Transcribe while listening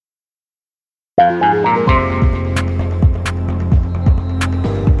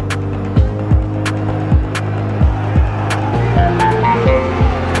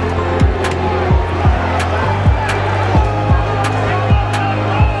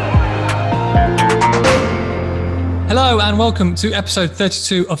Hello and welcome to episode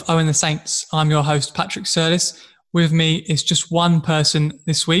 32 of Owen the Saints. I'm your host, Patrick Surlis. With me is just one person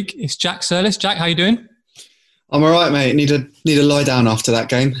this week. It's Jack Surlis. Jack, how you doing? I'm all right, mate. Need to lie down after that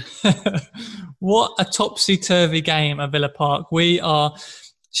game. What a topsy-turvy game at Villa Park. We are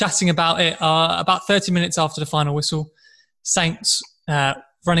chatting about it about 30 minutes after the final whistle. Saints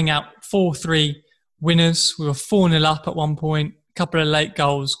running out 4-3 winners. We were 4-0 up at one point. A couple of late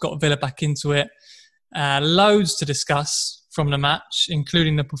goals got Villa back into it. Loads to discuss from the match,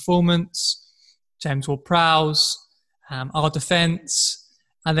 including the performance, James Ward-Prowse, our defence,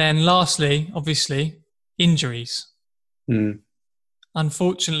 and then lastly, obviously, injuries.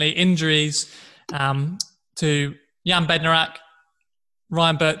 Unfortunately, injuries to Jan Bednarak,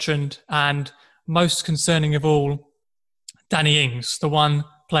 Ryan Bertrand, and most concerning of all, Danny Ings, the one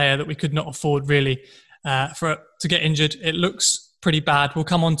player that we could not afford really to get injured. It looks pretty bad. We'll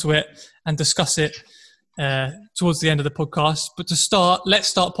come on to it and discuss it towards the end of the podcast. But to start, let's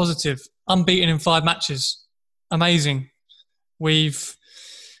start positive. Unbeaten in 5 matches. Amazing. We've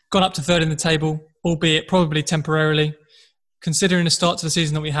gone up to third in the table, albeit probably temporarily. Considering the start to the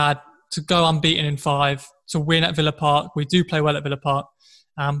season that we had, to go unbeaten in 5, to win at Villa Park. We do play well at Villa Park.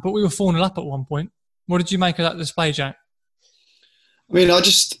 But we were 4-0 up at one point. What did you make of that display, Jack? I mean,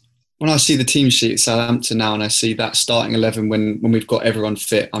 when I see the team sheet at Southampton now and I see that starting 11 when we've got everyone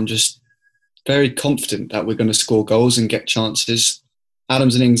fit, I'm just very confident that we're going to score goals and get chances.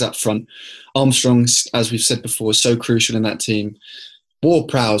 Adams and Ings up front. Armstrong, as we've said before, is so crucial in that team.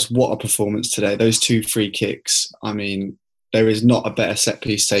 Ward-Prowse, what a performance today. Those 2 free kicks. I mean, there is not a better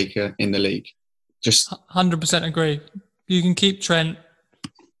set-piece taker in the league. Just 100% agree. You can keep Trent.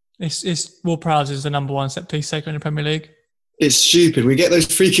 Ward-Prowse is the number 1 set-piece taker in the Premier League. It's stupid. We get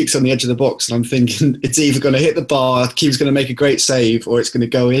those free kicks on the edge of the box and I'm thinking it's either going to hit the bar, Keeper's going to make a great save, or it's going to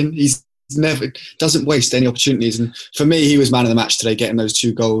go in. He's never doesn't waste any opportunities. And for me, he was man of the match today, getting those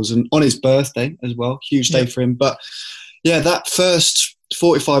 2 goals and on his birthday as well. Huge day for him. But yeah, that first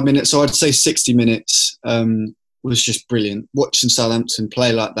 45 minutes, so I'd say 60 minutes, was just brilliant. Watching Southampton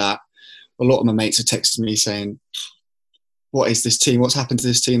play like that, a lot of my mates are texting me saying, what is this team? What's happened to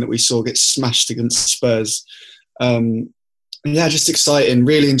this team that we saw get smashed against Spurs? Yeah, just exciting.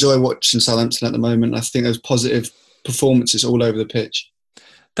 Really enjoy watching Southampton at the moment. I think there's positive performances all over the pitch.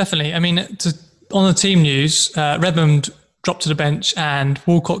 Definitely. I mean, on the team news, Redmond dropped to the bench and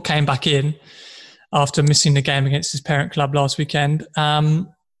Walcott came back in after missing the game against his parent club last weekend.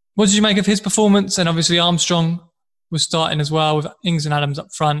 What did you make of his performance? And obviously Armstrong was starting as well with Ings and Adams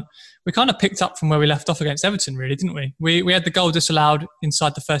up front. We kind of picked up from where we left off against Everton, really, didn't we? We had the goal disallowed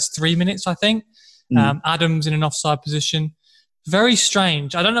inside the first 3 minutes, I think. Adams in an offside position. Very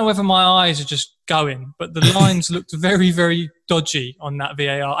strange. I don't know whether my eyes are just going, but the lines looked very, very dodgy on that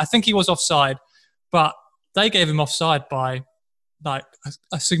VAR. I think he was offside, but they gave him offside by like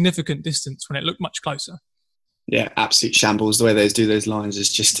a significant distance when it looked much closer. Yeah, absolute shambles. The way they do those lines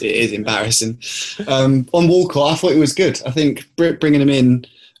is just, it is embarrassing. On Walcott, I thought it was good. I think bringing him in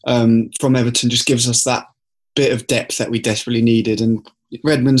from Everton just gives us that bit of depth that we desperately needed. And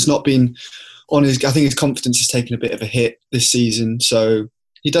Redmond's not been on I think his confidence has taken a bit of a hit this season. So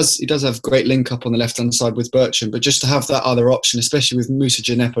he does have great link up on the left-hand side with Bertrand, but just to have that other option, especially with Moussa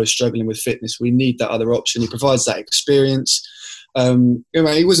Djenepo struggling with fitness, we need that other option. He provides that experience. He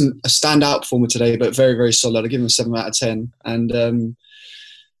wasn't a standout performer today, but very, very solid. I give him a 7 out of 10. And I mean,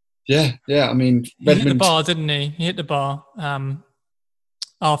 Redmond, he hit the bar, didn't he? He hit the bar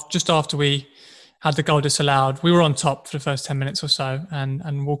just after we had the goal disallowed. We were on top for the first 10 minutes or so,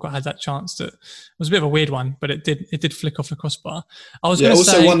 and Walcott had that chance that was a bit of a weird one, but it did flick off the crossbar. Won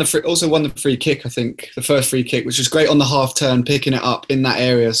the free kick. I think the first free kick, which was great on the half turn, picking it up in that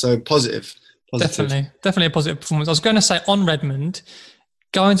area. So positive. Definitely a positive performance. I was going to say on Redmond,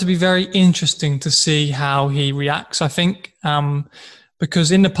 going to be very interesting to see how he reacts. I think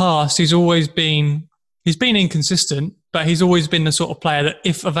because in the past he's been inconsistent, but he's always been the sort of player that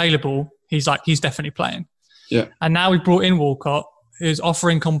if available, he's definitely playing. Yeah. And now we brought in Walcott, who's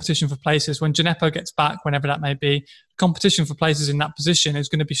offering competition for places. When Djenepo gets back, whenever that may be, competition for places in that position is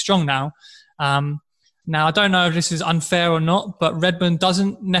going to be strong now. Now, I don't know if this is unfair or not, but Redmond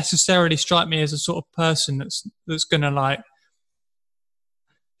doesn't necessarily strike me as a sort of person that's going to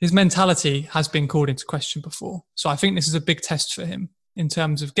his mentality has been called into question before. So I think this is a big test for him in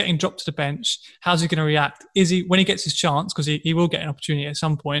terms of getting dropped to the bench. How's he going to react? Is he, when he gets his chance, because he will get an opportunity at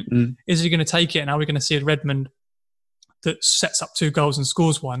some point, is he going to take it? And are we going to see a Redmond that sets up 2 goals and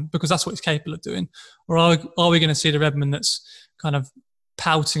scores 1? Because that's what he's capable of doing. Or are we going to see the Redmond that's kind of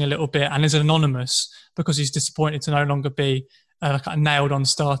pouting a little bit and is anonymous because he's disappointed to no longer be a nailed-on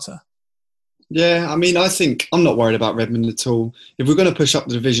starter? Yeah, I mean, I think I'm not worried about Redmond at all. If we're going to push up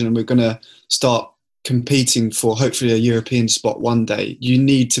the division and we're going to start competing for hopefully a European spot one day, you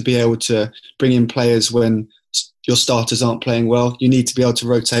need to be able to bring in players when your starters aren't playing well. You need to be able to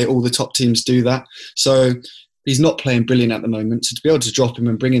rotate. All the top teams do that. So he's not playing brilliant at the moment. So to be able to drop him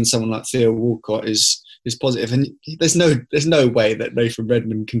and bring in someone like Theo Walcott is positive. And there's no way that Nathan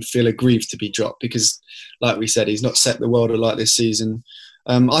Redmond can feel aggrieved to be dropped because, like we said, he's not set the world alight this season.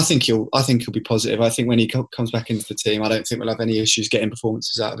 I think he'll be positive. I think when he comes back into the team, I don't think we'll have any issues getting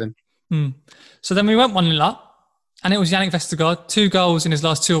performances out of him. So then we went 1-0 up, and it was Yannick Vestergaard, 2 goals in his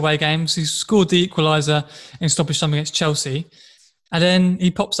last 2 away games. He scored the equaliser in stoppage time against Chelsea. And then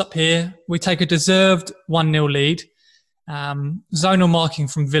he pops up here. We take a deserved 1-0 lead. Zonal marking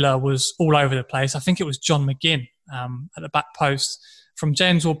from Villa was all over the place. I think it was John McGinn at the back post from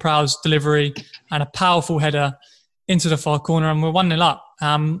James Ward-Prowse delivery and a powerful header into the far corner, and we're 1-0 up.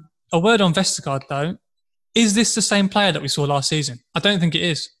 A word on Vestergaard, though. Is this the same player that we saw last season? I don't think it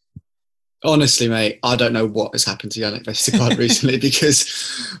is. Honestly, mate, I don't know what has happened to Yannick Vestergaard recently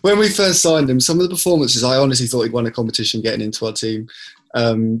because when we first signed him, some of the performances, I honestly thought he'd won a competition getting into our team.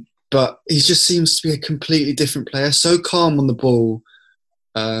 But he just seems to be a completely different player, so calm on the ball.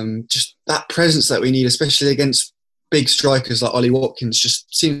 Just that presence that we need, especially against big strikers like Ollie Watkins,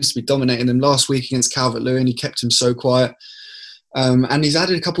 just seems to be dominating them. Last week against Calvert-Lewin, he kept him so quiet. And he's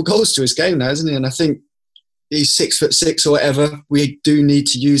added a couple of goals to his game now, hasn't he? And I think he's 6'6" or whatever. We do need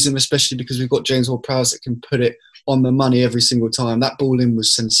to use him, especially because we've got James Ward-Prowse that can put it on the money every single time. That ball in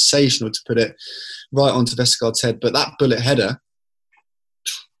was sensational to put it right onto Vestergaard's head. But that bullet header,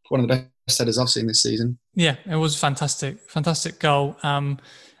 one of the best headers I've seen this season. Yeah, it was fantastic. Fantastic goal.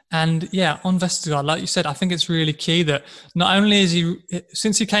 And yeah, on Vestergaard, like you said, I think it's really key that not only is he,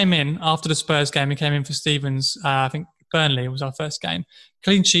 since he came in after the Spurs game, he came in for Stevens, I think Burnley was our first game.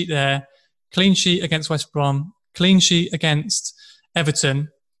 Clean sheet there, clean sheet against West Brom, clean sheet against Everton.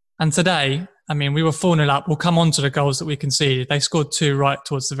 And today, I mean, we were 4-0 up. We'll come on to the goals that we conceded. They scored 2 right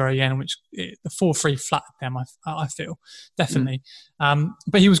towards the very end, which the 4-3 flattered them, I feel, definitely.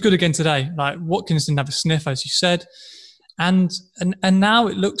 But he was good again today. Like, Watkins didn't have a sniff, as you said. And now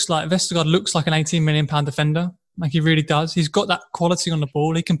it looks like Vestergaard looks like an £18 million defender. Like, he really does. He's got that quality on the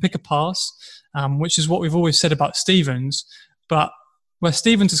ball. He can pick a pass, which is what we've always said about Stevens. But where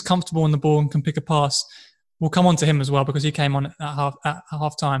Stevens is comfortable on the ball and can pick a pass, we'll come on to him as well because he came on at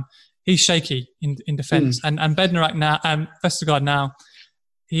half time. He's shaky in defence. And Bednarak now, Vestergaard now,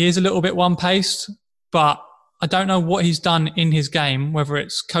 he is a little bit one-paced, but I don't know what he's done in his game, whether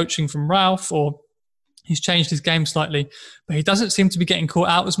it's coaching from Ralph or he's changed his game slightly, but he doesn't seem to be getting caught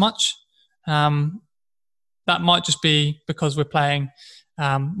out as much. That might just be because we're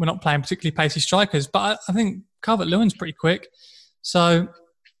not playing particularly pacey strikers, but I think Calvert-Lewin's pretty quick. So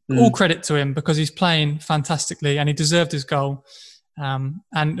all credit to him because he's playing fantastically and he deserved his goal.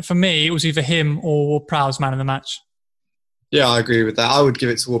 And for me, it was either him or Prowse man of the match. Yeah, I agree with that. I would give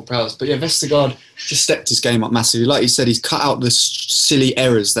it to Ward-Prowse. But yeah, Vestergaard just stepped his game up massively. Like you said, he's cut out the silly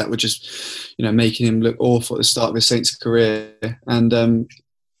errors that were just, making him look awful at the start of his Saints career. And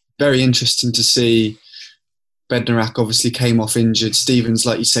very interesting to see Bednarak obviously came off injured. Stevens,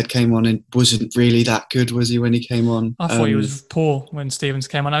 like you said, came on and wasn't really that good, was he, when he came on? I thought he was poor when Stevens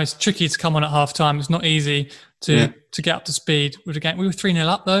came on. I know it's tricky to come on at half-time. It's not easy to get up to speed with the game. We were 3-0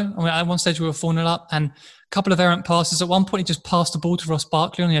 up, though. I mean, at one stage, we were 4-0 up, and a couple of errant passes. At one point, he just passed the ball to Ross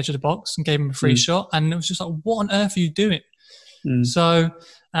Barkley on the edge of the box and gave him a free shot. And it was just like, what on earth are you doing? So,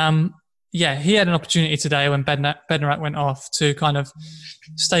 he had an opportunity today when Bednarak went off to kind of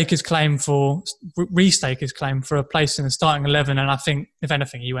restake his claim for a place in the starting 11. And I think, if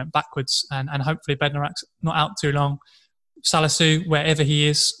anything, he went backwards. And hopefully Bednarak's not out too long. Salisu, wherever he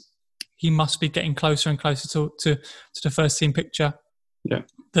is, he must be getting closer and closer to the first team picture. Yeah.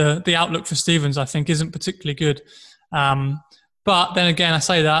 The outlook for Stevens, I think, isn't particularly good. But then again, I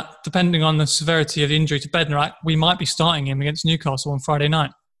say that, depending on the severity of the injury to Bednarak, we might be starting him against Newcastle on Friday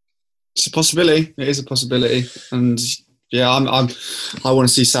night. It's a possibility. It is a possibility. And yeah, I want to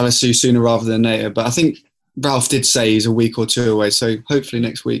see Salisu sooner rather than later. But I think Ralph did say he's a week or two away. So hopefully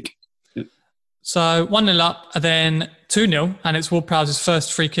next week. Yeah. So 1-0 up, and then 2-0. And it's Ward-Prowse's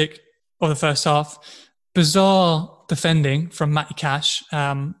first free kick of the first half. Bizarre defending from Matty Cash.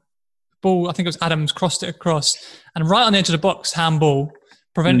 Ball, I think it was Adams, crossed it across. And right on the edge of the box, handball,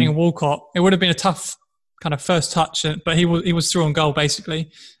 preventing a Walcott. It would have been a tough kind of first touch, but he was through on goal,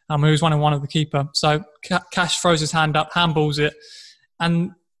 basically. He was 1-on-1 of the keeper. So Cash throws his hand up, handballs it,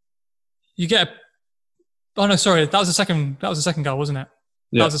 and you get that was the second goal, wasn't it?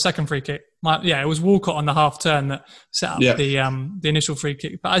 Yeah. That was the second free kick. It was Walcott on the half turn that set up the initial free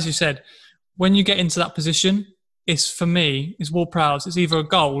kick. But as you said, when you get into that position, for me, it's Ward-Prowse. It's either a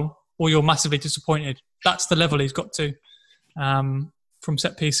goal or you're massively disappointed. That's the level he's got to from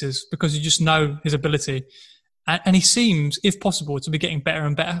set pieces, because you just know his ability. And he seems, if possible, to be getting better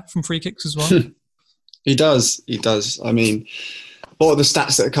and better from free kicks as well. He does. I mean, what are the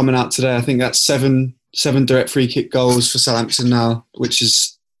stats that are coming out today? I think that's seven direct free kick goals for Southampton now, which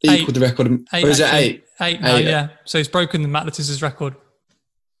is equal the record. Or is it eight? Eight now, yeah. So he's broken Matletis's record.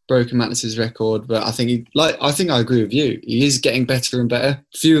 Broken Matletis's record, but I think I agree with you. He is getting better and better.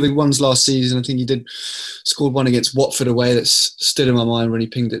 A few of the ones last season, I think he scored one against Watford away that's still in my mind when he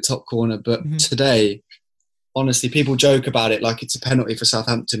pinged it top corner. But today, honestly, people joke about it like it's a penalty for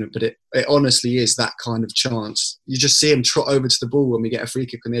Southampton, but it honestly is that kind of chance. You just see him trot over to the ball when we get a free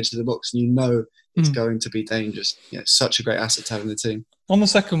kick on the edge of the box, and you know it's going to be dangerous. Yeah, it's such a great asset to have in the team. On the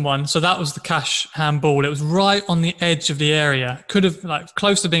second one, so that was the Cash handball. It was right on the edge of the area. Could have,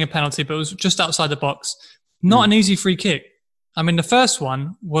 close to being a penalty, but it was just outside the box. Not an easy free kick. I mean, the first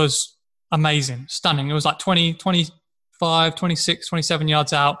one was amazing, stunning. It was 20, 25, 26, 27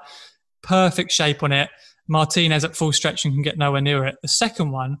 yards out. Perfect shape on it. Martinez at full stretch and can get nowhere near it. The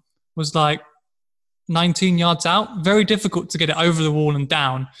second one was 19 yards out. Very difficult to get it over the wall and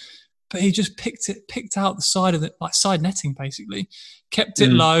down. But he just picked out the side of the side netting, basically. Kept it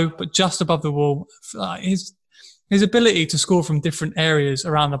low, but just above the wall. His ability to score from different areas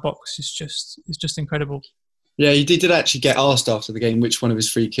around the box is just incredible. Yeah, he did actually get asked after the game which one of his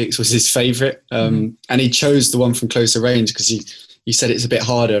free kicks was his favourite, and he chose the one from closer range because he said it's a bit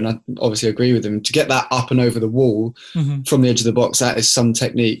harder, and I obviously agree with him. To get that up and over the wall from the edge of the box, that is some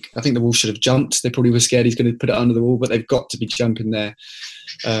technique. I think the wall should have jumped. They probably were scared he's going to put it under the wall, but they've got to be jumping there.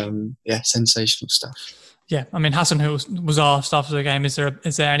 Sensational stuff. Yeah, I mean, Hassan, who was asked after the game, is there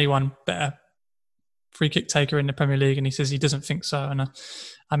anyone better free kick taker in the Premier League? And he says he doesn't think so. And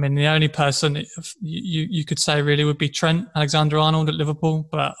I mean, the only person you could say really would be Trent Alexander-Arnold at Liverpool.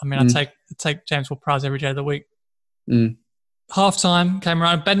 But I mean, I take James Ward-Prowse every day of the week. Half time came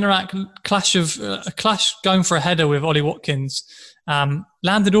around. Bednarak clash going for a header with Ollie Watkins.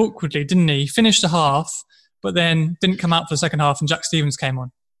 Landed awkwardly, didn't he? Finished the half, but then didn't come out for the second half, and Jack Stevens came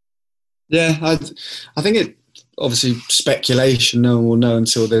on. Yeah, I think it obviously speculation. No one will know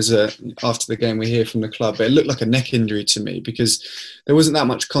until after the game we hear from the club. But it looked like a neck injury to me because there wasn't that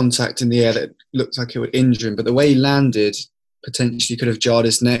much contact in the air that looked like it would injure him. But the way he landed potentially could have jarred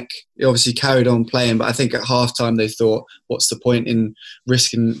his neck. He obviously carried on playing, but I think at half time they thought, what's the point in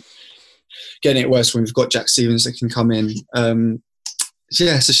risking getting it worse when we've got Jack Stevens that can come in?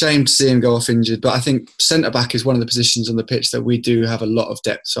 Yeah, it's a shame to see him go off injured, but I think centre-back is one of the positions on the pitch that we do have a lot of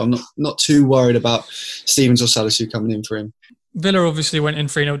depth, so I'm not too worried about Stevens or Salisu coming in for him. Villa obviously went in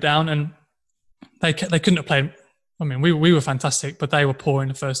 3-0 down, and they couldn't have played. I mean, we were fantastic, but they were poor in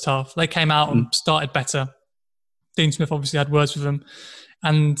the first half. They came out and started better. Dean Smith obviously had words with them,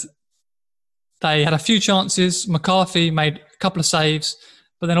 and they had a few chances. McCarthy made a couple of saves,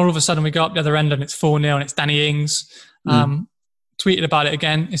 but then all of a sudden we go up the other end and it's 4-0 and it's Danny Ings. Tweeted about it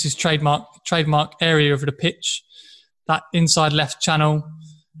again. It's his trademark area of the pitch, that inside left channel,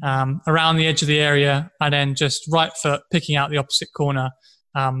 around the edge of the area, and then just right foot picking out the opposite corner.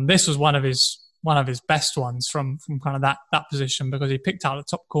 This was one of his best ones from kind of that position, because he picked out the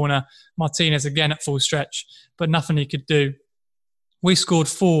top corner. Martinez again at full stretch, but nothing he could do. We scored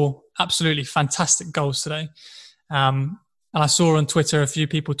 4 absolutely fantastic goals today. And I saw on Twitter a few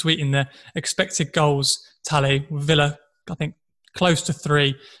people tweeting the expected goals tally with Villa, I think, close to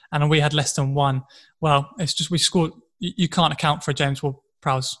 3, and we had less than 1. Well, it's just we scored. You can't account for a James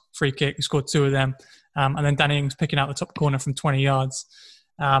Ward-Prowse free kick. We scored 2 of them, and then Danny Ings picking out the top corner from 20 yards.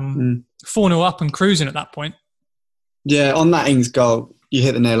 4-0 up and cruising at that point. Yeah, on that Ings goal, you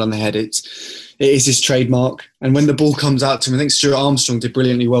hit the nail on the head. It is his trademark, and when the ball comes out to him, I think Stuart Armstrong did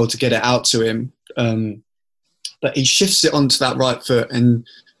brilliantly well to get it out to him, but he shifts it onto that right foot, and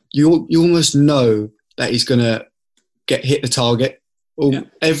you almost know that he's going to hit the target.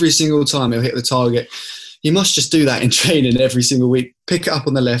 Every single time he'll hit the target. He must just do that in training every single week. Pick it up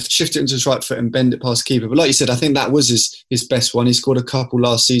on the left, shift it into his right foot and bend it past the keeper. But like you said, I think that was his best one. He scored a couple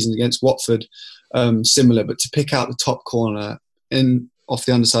last season against Watford, similar, but to pick out the top corner and off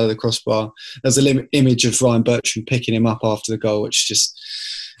the underside of the crossbar, there's an image of Ryan Bertrand picking him up after the goal, which just,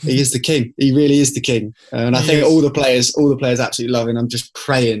 he is the king. He really is the king. And I think all the players absolutely love him.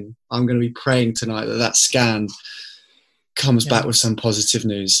 I'm going to be praying tonight that scan comes back with some positive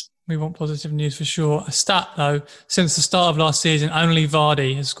news. We want positive news for sure. A stat though, since the start of last season, only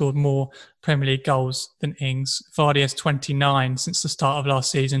Vardy has scored more Premier League goals than Ings. Vardy has 29 since the start of last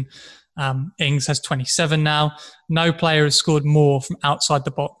season. Ings has 27 now. No player has scored more from outside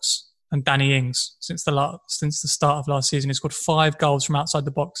the box than Danny Ings since the start of last season. He scored 5 goals from outside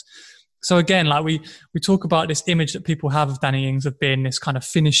the box. So again, like we talk about this image that people have of Danny Ings of being this kind of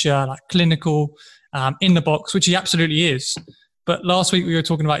finisher, like clinical in the box, which he absolutely is. But last week we were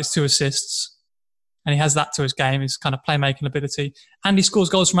talking about his 2 assists, and he has that to his game, his kind of playmaking ability, and he scores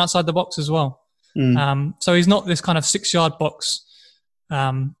goals from outside the box as well. So he's not this kind of 6-yard box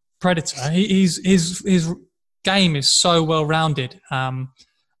predator. His game is so well rounded, and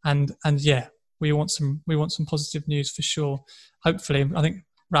yeah, we want some positive news for sure. Hopefully, I think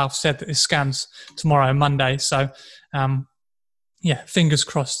Ralph said that his scans tomorrow, Monday. So yeah, fingers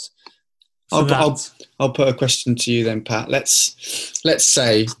crossed. I'll put a question to you then, Pat. Let's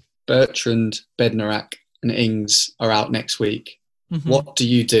say Bertrand, Bednarak, and Ings are out next week. Mm-hmm. What do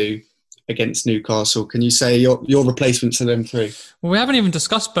you do against Newcastle? Can you say your replacements for them 3? Well, we haven't even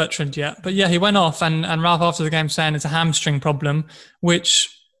discussed Bertrand yet, but yeah, he went off, and Ralph after the game saying it's a hamstring problem,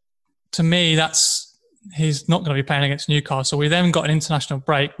 which to me he's not going to be playing against Newcastle. We then got an international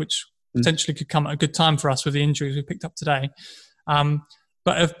break, which potentially could come at a good time for us with the injuries we picked up today.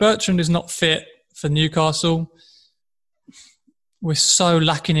 But if Bertrand is not fit for Newcastle, we're so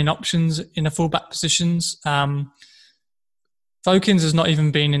lacking in options in the fullback positions. Vokins has not even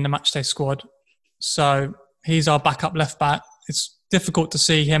been in the matchday squad, so he's our backup left back. It's difficult to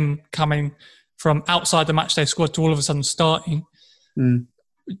see him coming from outside the matchday squad to all of a sudden starting.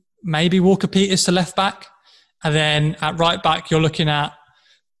 Maybe Walker Peters to left back, and then at right back you're looking at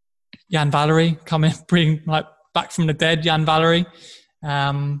Jan Valery bring back from the dead. Jan Valery,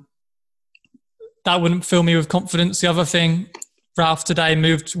 that wouldn't fill me with confidence. The other thing, Ralph today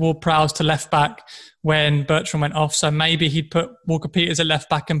moved Ward-Prowse to left back when Bertrand went off, so maybe he'd put Walker Peters at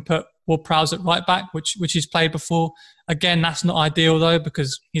left back and put Ward-Prowse at right back, which he's played before. Again, that's not ideal though,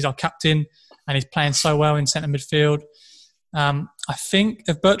 because he's our captain and he's playing so well in centre midfield. I think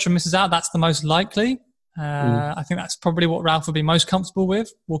if Bertrand misses out, that's the most likely. I think that's probably what Ralph would be most comfortable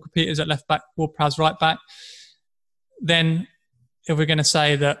with. Walker Peters at left back, Ward-Prowse right back. Then if we're going to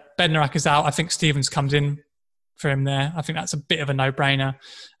say that Bednarak is out, I think Stevens comes in for him there. I think that's a bit of a no-brainer.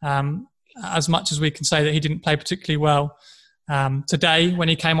 As much as we can say that he didn't play particularly well today when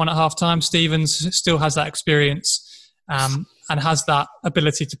he came on at half-time, Stevens still has that experience and has that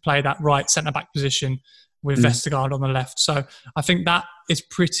ability to play that right centre-back position with Vestergaard on the left. So I think that is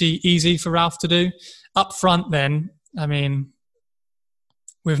pretty easy for Ralph to do. Up front then, I mean,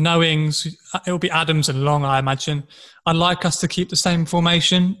 with no Ings, it'll be Adams and Long, I imagine. I'd like us to keep the same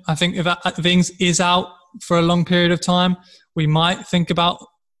formation. I think if Ings is out for a long period of time, we might think about,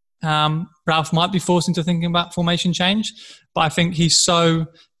 Ralph might be forced into thinking about formation change, but I think he's so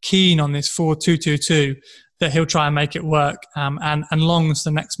keen on this 4-2-2-2 that he'll try and make it work. And Long's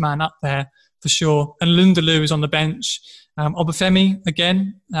the next man up there for sure. And Lundaloo is on the bench. Obafemi,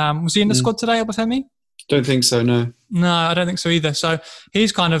 again, was he in the squad today, Obafemi? Don't think so, no. No, I don't think so either. So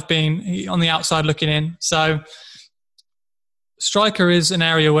he's kind of been on the outside looking in. So striker is an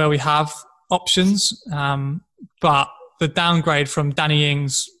area where we have options, but the downgrade from Danny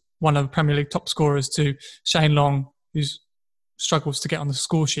Ings, one of the Premier League top scorers, to Shane Long, who struggles to get on the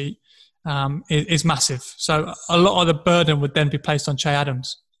score sheet, is massive. So a lot of the burden would then be placed on Che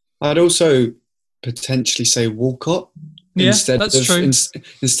Adams. I'd also potentially say Walcott instead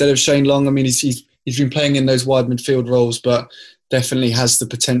of Shane Long. I mean, he's been playing in those wide midfield roles, but definitely has the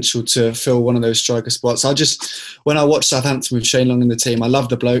potential to fill one of those striker spots. When I watched Southampton with Shane Long in the team, I love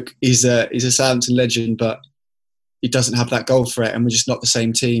the bloke. He's a Southampton legend, but he doesn't have that goal threat, and we're just not the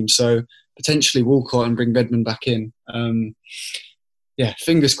same team. So potentially Walcott and bring Redmond back in. Yeah,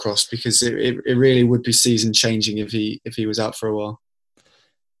 fingers crossed, because it really would be season changing if he was out for a while.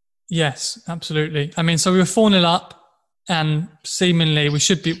 Yes, absolutely. I mean, so we were 4-0 up, and seemingly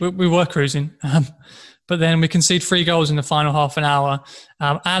we were cruising, but then we conceded 3 goals in the final half an hour,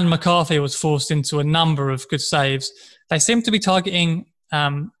 and McCarthy was forced into a number of good saves. They seemed to be targeting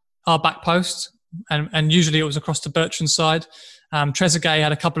our back post, and usually it was across the Bertrand side. Trezeguet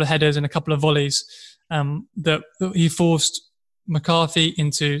had a couple of headers and a couple of volleys that he forced McCarthy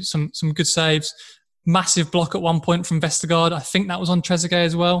into some good saves. Massive block at one point from Vestergaard. I think that was on Trezeguet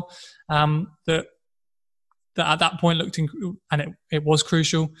as well. That at that point looked and it was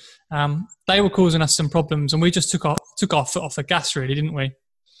crucial. They were causing us some problems, and we just took our foot off the gas, really, didn't we?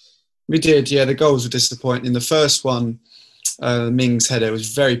 We did, yeah. The goals were disappointing. In the first one, Ming's header was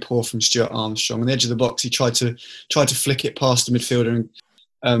very poor from Stuart Armstrong. On the edge of the box, he tried to flick it past the midfielder,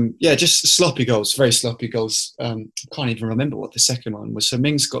 and just sloppy goals, very sloppy goals. I can't even remember what the second one was. So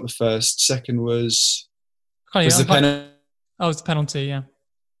Mings got the first. Second was the penalty. Oh, it was the penalty, yeah.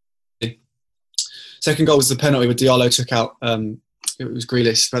 Second goal was the penalty where Diallo took out it was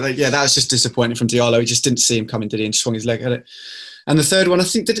Grealish. But yeah, that was just disappointing from Diallo. He just didn't see him coming, did he? And swung his leg at it. And the third one, I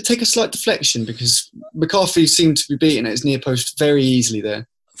think, did it take a slight deflection? Because McCarthy seemed to be beating at his near post very easily there.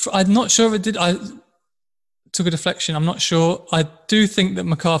 I'm not sure if it did. I took a deflection. I'm not sure. I do think that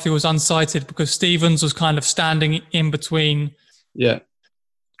McCarthy was unsighted because Stevens was kind of standing in between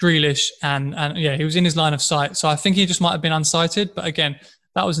Grealish and yeah, he was in his line of sight. So I think he just might have been unsighted. But again,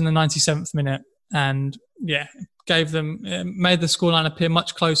 that was in the 97th minute. And yeah, made the scoreline appear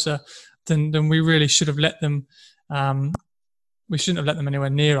much closer than we really should have let them. We shouldn't have let them anywhere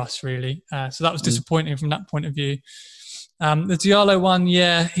near us, really. So that was disappointing from that point of view. The Diallo one,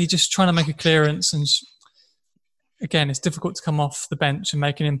 yeah, he's just trying to make a clearance. And again, it's difficult to come off the bench and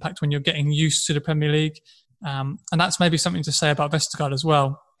make an impact when you're getting used to the Premier League. And that's maybe something to say about Vestergaard as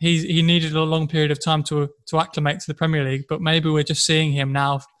well. He needed a long period of time to acclimate to the Premier League, but maybe we're just seeing him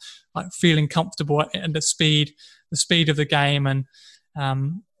now like feeling comfortable at the speed of the game, and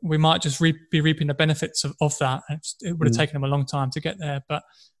we might just be reaping the benefits of that. It would have taken him a long time to get there, but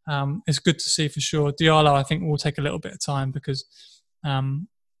it's good to see for sure. Diallo, I think, will take a little bit of time because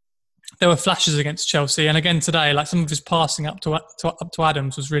there were flashes against Chelsea, and again today, like some of his passing up to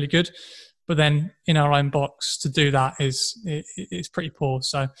Adams was really good, but then in our own box to do that is pretty poor.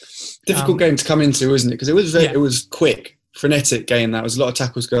 So difficult game to come into, isn't it? Because it was quick, frenetic game. That was a lot of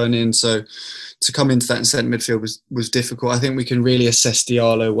tackles going in, so to come into that in centre midfield was difficult. I think we can really assess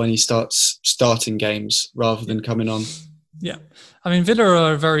Diallo when he starting games rather than coming on. Yeah, I mean, Villa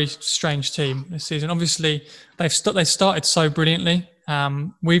are a very strange team this season. Obviously, they started so brilliantly.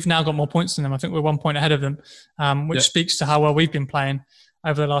 We've now got more points than them. I think we're 1 point ahead of them, which speaks to how well we've been playing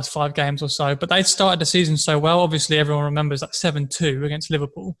over the last 5 games or so. But they started the season so well. Obviously, everyone remembers that 7-2 against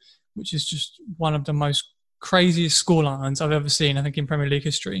Liverpool, which is just one of the most craziest scorelines I've ever seen, I think, in Premier League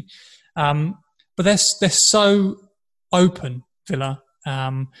history. But they're so open, Villa.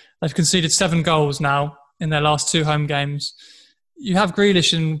 They've conceded 7 goals now in their last 2 home games. You have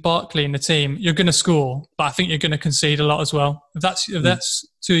Grealish and Barkley in the team, you're going to score, but I think you're going to concede a lot as well. If that's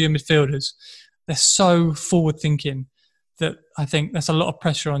 2 of your midfielders, they're so forward-thinking that I think there's a lot of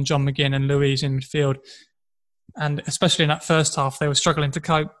pressure on John McGinn and Louise in midfield. And especially in that first half, they were struggling to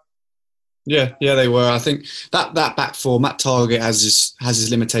cope. Yeah, they were. I think that back four, Matt Targett has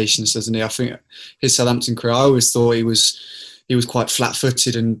his limitations, doesn't he? I think his Southampton career, I always thought he was quite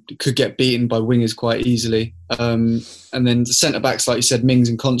flat-footed and could get beaten by wingers quite easily. And then the centre-backs, like you said, Mings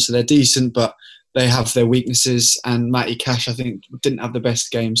and Konsa, they're decent, but they have their weaknesses. And Matty Cash, I think, didn't have the best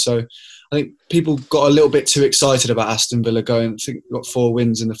game. So I think people got a little bit too excited about Aston Villa going. I think got 4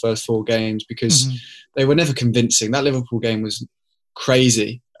 wins in the first 4 games because they were never convincing. That Liverpool game was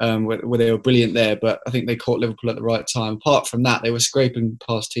crazy. Where they were brilliant there, but I think they caught Liverpool at the right time. Apart from that, they were scraping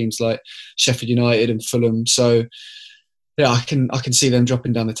past teams like Sheffield United and Fulham. So, yeah, I can see them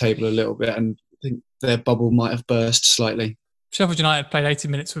dropping down the table a little bit, and I think their bubble might have burst slightly. Sheffield United played 80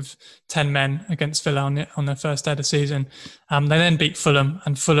 minutes with 10 men against Villa on their first day of the season. They then beat Fulham,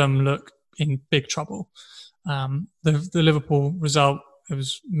 and Fulham look in big trouble. The Liverpool result, it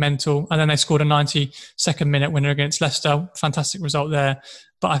was mental. And then they scored a 92nd minute winner against Leicester. Fantastic result there.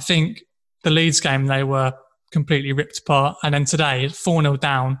 But I think the Leeds game, they were completely ripped apart. And then today, 4-0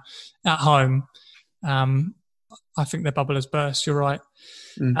 down at home. I think their bubble has burst. You're right.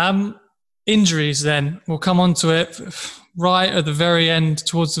 Injuries then. We'll come on to it right at the very end,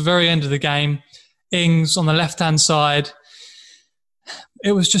 towards the very end of the game. Ings on the left-hand side.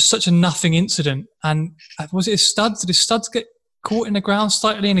 It was just such a nothing incident. And was it his studs? Did his studs get caught in the ground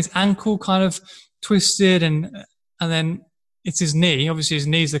slightly and his ankle kind of twisted? And then it's his knee. Obviously, his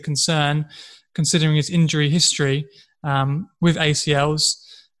knee's the concern, considering his injury history with ACLs.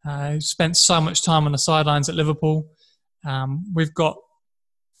 He spent so much time on the sidelines at Liverpool. We've got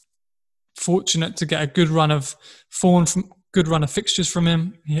fortunate to get a good run of fixtures from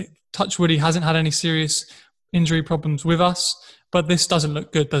him. Touch wood, he hasn't had any serious injury problems with us, but this doesn't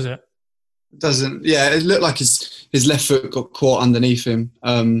look good, does it? Doesn't. Yeah, it looked like his left foot got caught underneath him.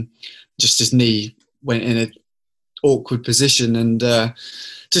 Just his knee went in an awkward position, and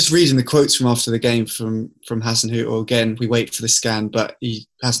just reading the quotes from after the game from Hasenhüttl again. We wait for the scan, but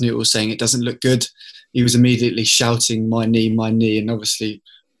Hasenhüttl was saying it doesn't look good. He was immediately shouting, "My knee, my knee," and obviously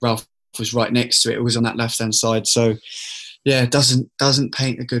Ralph was right next to it. It was on that left hand side, so yeah, it doesn't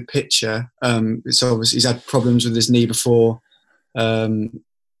paint a good picture. It's obviously he's had problems with his knee before, but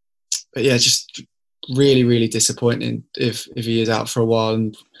yeah, just really, really disappointing if he is out for a while,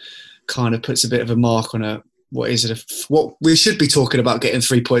 and kind of puts a bit of a mark on what we should be talking about, getting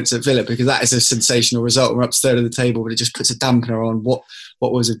 3 points at Villa, because that is a sensational result. We're up to third of the table, but it just puts a dampener on what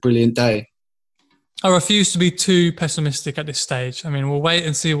was a brilliant day. I refuse to be too pessimistic at this stage. I mean, we'll wait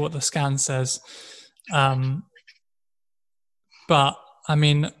and see what the scan says. But I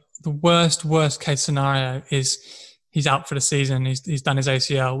mean, the worst case scenario is he's out for the season. He's done his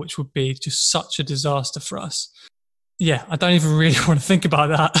ACL, which would be just such a disaster for us. Yeah, I don't even really want to think about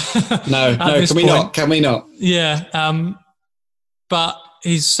that. No, can we not? Can we not? Yeah, but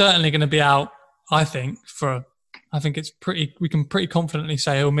he's certainly going to be out. I think we can pretty confidently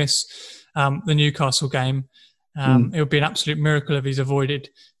say he'll miss the Newcastle game. It would be an absolute miracle if he's avoided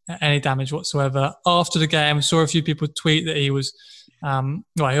any damage whatsoever. After the game, I saw a few people tweet that he was,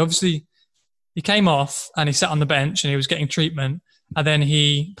 he came off and he sat on the bench and he was getting treatment, and then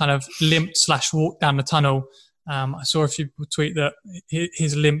he kind of limped/walked down the tunnel. I saw a few people tweet that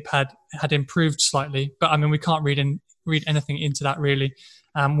his limp had improved slightly, but I mean, we can't read anything into that really.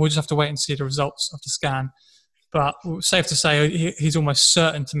 We'll just have to wait and see the results of the scan. But safe to say he's almost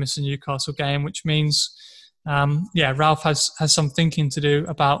certain to miss a Newcastle game, which means, Ralph has some thinking to do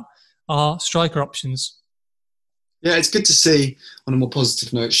about our striker options. Yeah, it's good to see, on a more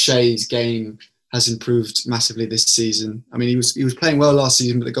positive note, Shea's game has improved massively this season. I mean, he was playing well last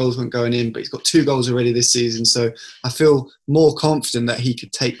season, but the goals weren't going in. But he's got 2 goals already this season, so I feel more confident that he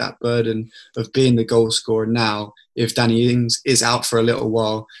could take that burden of being the goal scorer now. If Danny Ings is out for a little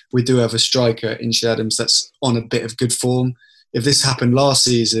while, we do have a striker in Che Adams that's on a bit of good form. If this happened last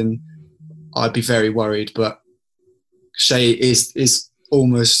season, I'd be very worried. But Che is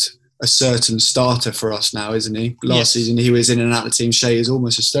almost a certain starter for us now, isn't he? Last season he was in and out of the team. Che is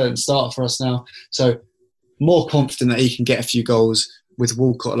almost a certain starter for us now. So more confident that he can get a few goals with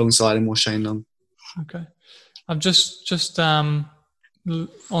Walcott alongside him or Shane Long. Okay. I'm just on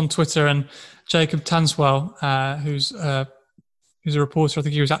Twitter, and Jacob Tanswell, who's a reporter, I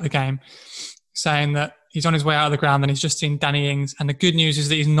think he was at the game, saying that he's on his way out of the ground and he's just seen Danny Ings. And the good news is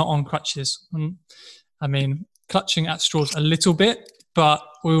that he's not on crutches. I mean, clutching at straws a little bit, but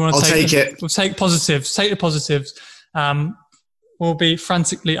we want to take it. We'll take positives. Take the positives. We'll be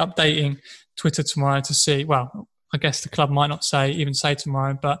frantically updating Twitter tomorrow to see. Well, I guess the club might not even say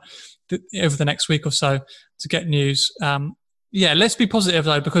tomorrow, but over the next week or so to get news. Let's be positive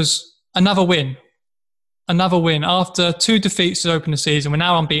though, because another win after 2 defeats to open the season. We're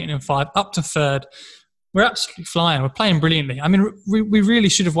now unbeaten in 5, up to 3rd. We're absolutely flying. We're playing brilliantly. I mean, we really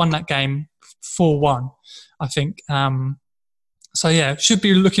should have won that game 4-1, I think. Should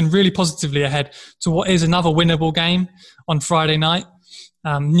be looking really positively ahead to what is another winnable game on Friday night.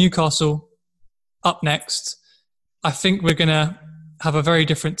 Newcastle up next. I think we're going to have a very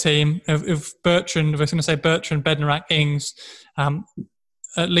different team. If Bertrand, Bednarak, Ings,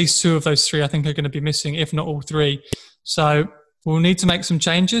 at least 2 of those 3 I think are going to be missing, if not all 3. So we'll need to make some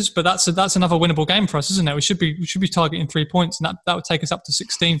changes, but that's another winnable game for us, isn't it? We should be targeting 3 points, and that would take us up to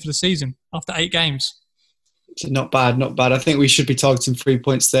 16 for the season after 8 games. Not bad. I think we should be targeting 3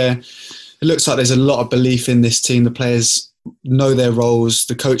 points there. It looks like there's a lot of belief in this team. The players know their roles.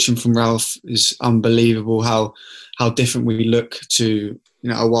 The coaching from Ralph is unbelievable. How different we look to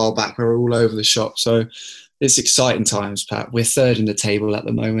a while back. We were all over the shop. So it's exciting times, Pat. We're 3rd in the table at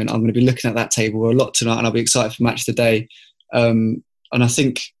the moment. I'm going to be looking at that table a lot tonight, and I'll be excited for match of the day. And I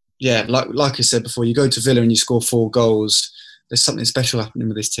think, like I said before, you go to Villa and you score 4 goals. There's something special happening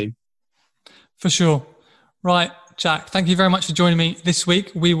with this team. For sure. Right, Jack, thank you very much for joining me this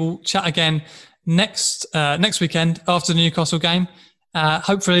week. We will chat again next weekend after the Newcastle game.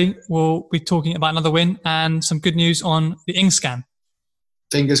 Hopefully, we'll be talking about another win and some good news on the Ings scan.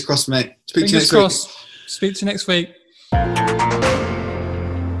 Fingers crossed, mate. Speak to you next week.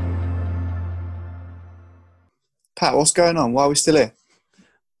 Pat, what's going on? Why are we still here?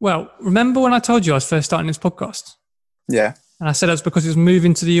 Well, remember when I told you I was first starting this podcast? Yeah. And I said it was because it was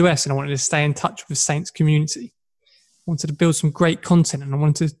moving to the US and I wanted to stay in touch with the Saints community. I wanted to build some great content and I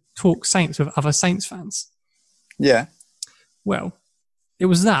wanted to talk Saints with other Saints fans. Yeah. Well, it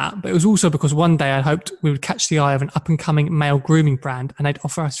was that, but it was also because one day I hoped we would catch the eye of an up-and-coming male grooming brand and they'd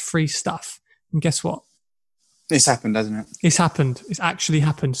offer us free stuff. And guess what? It's happened, hasn't it? It's happened. It's actually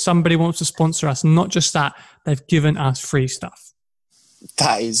happened. Somebody wants to sponsor us. Not just that, they've given us free stuff.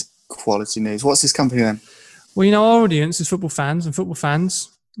 That is quality news. What's this company then? Well, our audience is football fans, and football fans,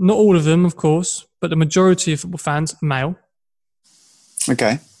 not all of them, of course, but the majority of football fans are male.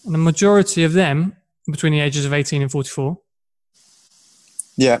 Okay. And the majority of them are between the ages of 18 and 44.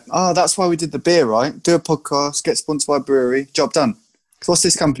 Yeah. Oh, that's why we did the beer, right? Do a podcast, get sponsored by a brewery, job done. So what's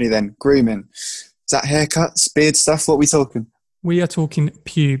this company then? Grooming. Is that haircuts, beard stuff? What are we talking? We are talking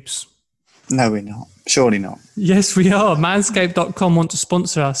pubes. No, we're not. Surely not. Yes, we are. Manscaped.com want to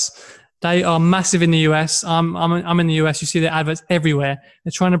sponsor us. They are massive in the US. I'm in the US. You see their adverts everywhere.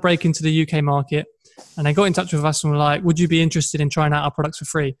 They're trying to break into the UK market. and they got in touch with us and were like, would you be interested in trying out our products for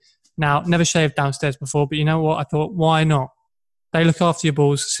free? Now, never shaved downstairs before, but you know what? I thought, why not? They look after your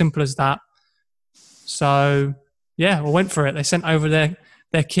balls, simple as that. So, yeah, we went for it. They sent over their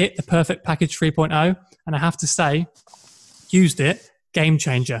kit, the Perfect Package 3.0, and I have to say, used it, game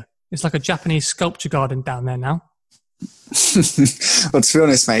changer. It's like a Japanese sculpture garden down there now. Well, to be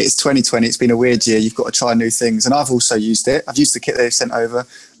honest, mate, it's 2020. It's been a weird year. You've got to try new things. And I've also used it. I've used the kit they've sent over,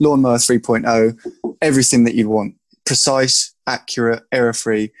 Lawnmower 3.0, everything that you'd want. Precise, accurate,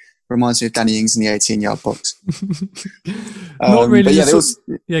 error-free. Reminds me of Danny Ings in the 18-yard box. Not really. But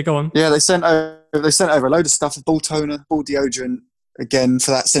yeah, yeah, go on. Yeah, they sent over a load of stuff, a ball toner, ball deodorant. Again,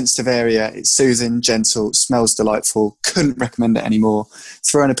 for that sensitive area, it's soothing, gentle, smells delightful. Couldn't recommend it anymore.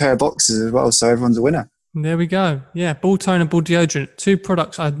 Throw in a pair of boxes as well, so everyone's a winner. There we go. Yeah, ball toner, ball deodorant. Two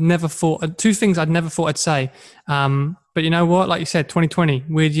things I'd never thought I'd say. But you know what? Like you said, 2020,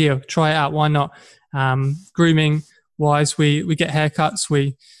 weird year. Try it out. Why not? Grooming wise, we get haircuts,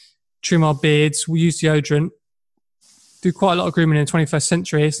 we trim our beards, we use deodorant. Do quite a lot of grooming in the 21st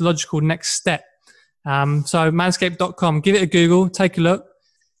century. It's the logical next step. So manscaped.com, give it a Google, take a look.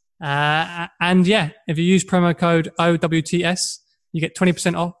 And yeah, if you use promo code OWTS, you get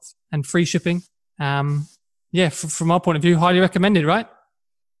 20% off and free shipping. Yeah, from our point of view, highly recommended, right?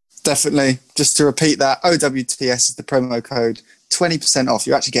 Definitely. Just to repeat that, OWTS is the promo code, 20% off.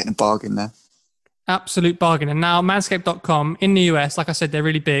 You're actually getting a bargain there. Absolute bargain. And now manscaped.com in the US, like I said, they're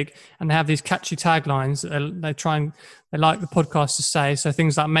really big and they have these catchy taglines. They like the podcast to say. So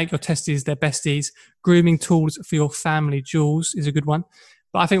things like make your testes their besties, grooming tools for your family jewels is a good one.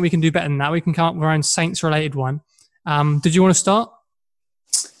 But I think we can do better than that. We can come up with our own Saints related one. Did you want to start?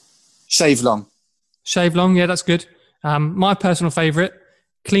 Shave long. Shave long. Yeah, that's good. My personal favorite,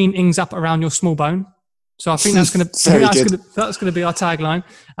 clean ings up around your small bone. So I think that's going to be our tagline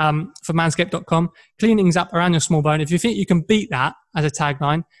for manscaped.com. Clean things up around your small bone. If you think you can beat that as a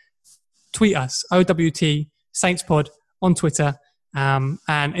tagline, tweet us, OWT Saints Pod on Twitter. And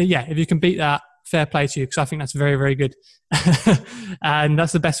yeah, if you can beat that, fair play to you, because I think that's very, very good. And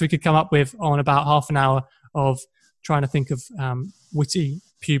that's the best we could come up with on about half an hour of trying to think of witty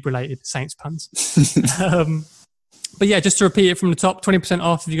pube-related Saints puns. But yeah, just to repeat it from the top, 20%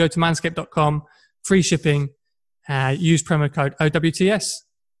 off if you go to manscaped.com. Free shipping, use promo code OWTS.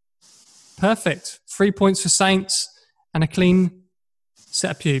 Perfect. 3 points for Saints and a clean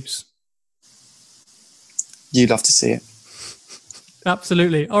set of pubes. You'd love to see it.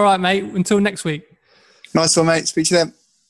 Absolutely. All right, mate. Until next week. Nice one, mate. Speak to you then.